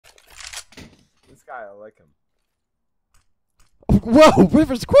guy. I like him. Whoa,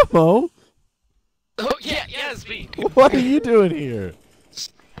 Rivers Cuomo! Oh yeah, it's me. What are you doing here?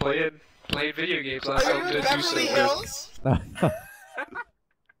 Playing video games. Are you in Beverly Hills?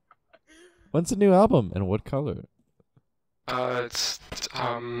 When's the new album and what color? It's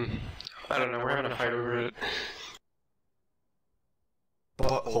I don't know. We're having a fight over it.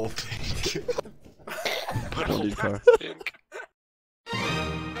 Butthole pink. Car. Pink.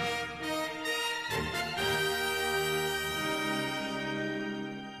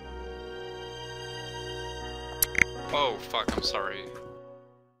 Oh fuck! I'm sorry.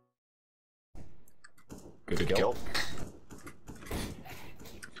 Good kill.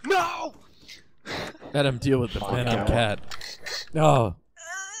 No! Let him deal with the Venom Cat. Oh.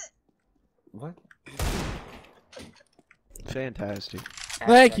 What? Fantastic.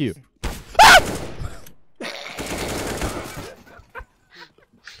 Thank you.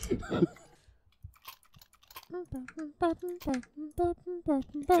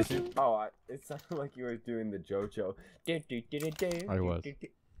 Oh, it sounded like you were doing the JoJo. I was.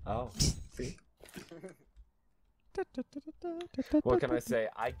 Oh, see? What can I say?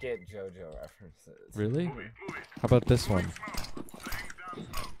 I get JoJo references. Really? How about this one?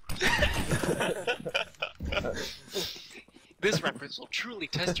 This reference will truly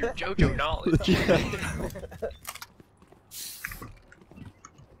test your JoJo knowledge.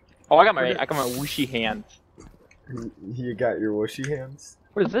 Oh, I got my whooshy hands. You got your whooshy hands?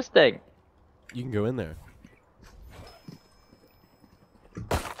 What is this thing? You can go in there.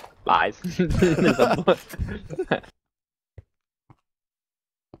 Lies.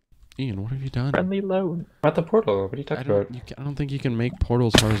 Ian, what have you done? Friendly loan. At the portal, what are you talking about? I don't think you can make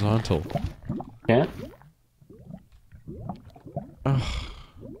portals horizontal. Yeah? Ugh.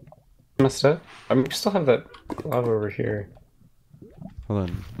 Messed up? I mean, we still have that glove over here. Hold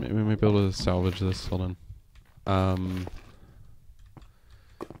on. Maybe we might be able to salvage this. Hold on.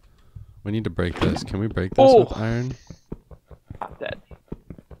 We need to break this. Can we break this with iron? I'm dead.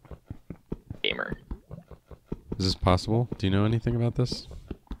 Gamer. Is this possible? Do you know anything about this?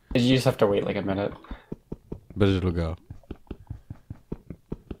 You just have to wait like a minute. But it'll go.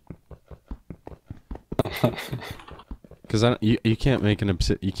 Because you can't make an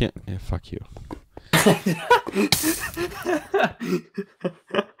you can't. Yeah, fuck you.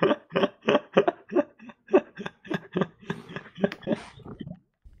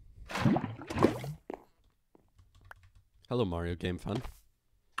 Hello, Mario Game Fun.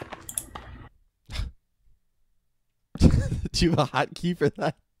 Do you have a hotkey for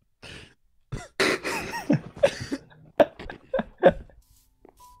that?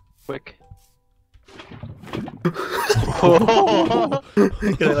 Quick. I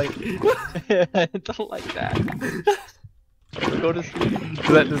don't like that. Go to sleep.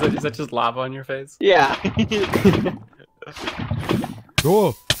 Is that just lava on your face? Yeah.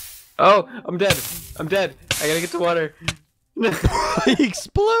 Oh! Oh, I'm dead. I'm dead. I gotta get to water. He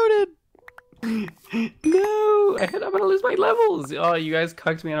exploded! No! I'm gonna lose my levels! Oh, you guys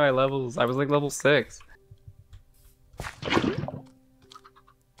cucked me on my levels. I was like level 6.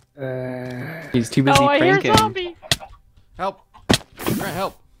 He's too busy Oh, I hear pranking. zombie! Help! Grant,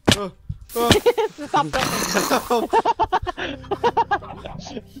 help! Stop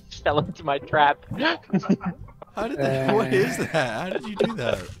fell into my trap. How did that? What is that? How did you do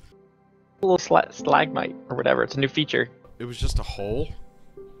that? A little stalagmite or whatever. It's a new feature. It was just a hole?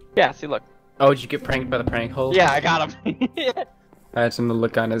 Yeah, see, look. Oh, did you get pranked by the prank hole? Yeah, I got him. I had some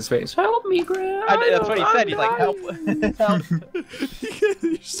look on his face. Help me, Grant! That's what he said. He's like, help. Help.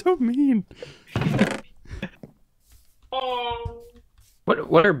 You're so mean.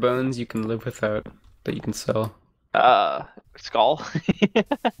 What are bones you can live without that you can sell? Skull.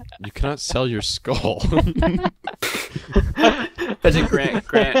 You cannot sell your skull. Imagine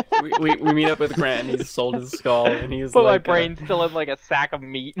Grant. We meet up with Grant and he's sold his skull and he's But like, my brain's still in like a sack of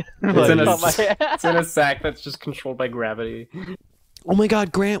meat. It's in a sack that's just controlled by gravity. Oh my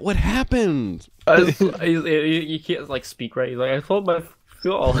god, Grant, what happened? You can't like speak right. He's like, I sold my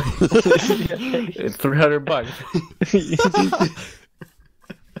skull. It's $300.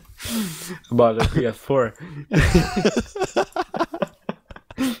 I bought a PS4.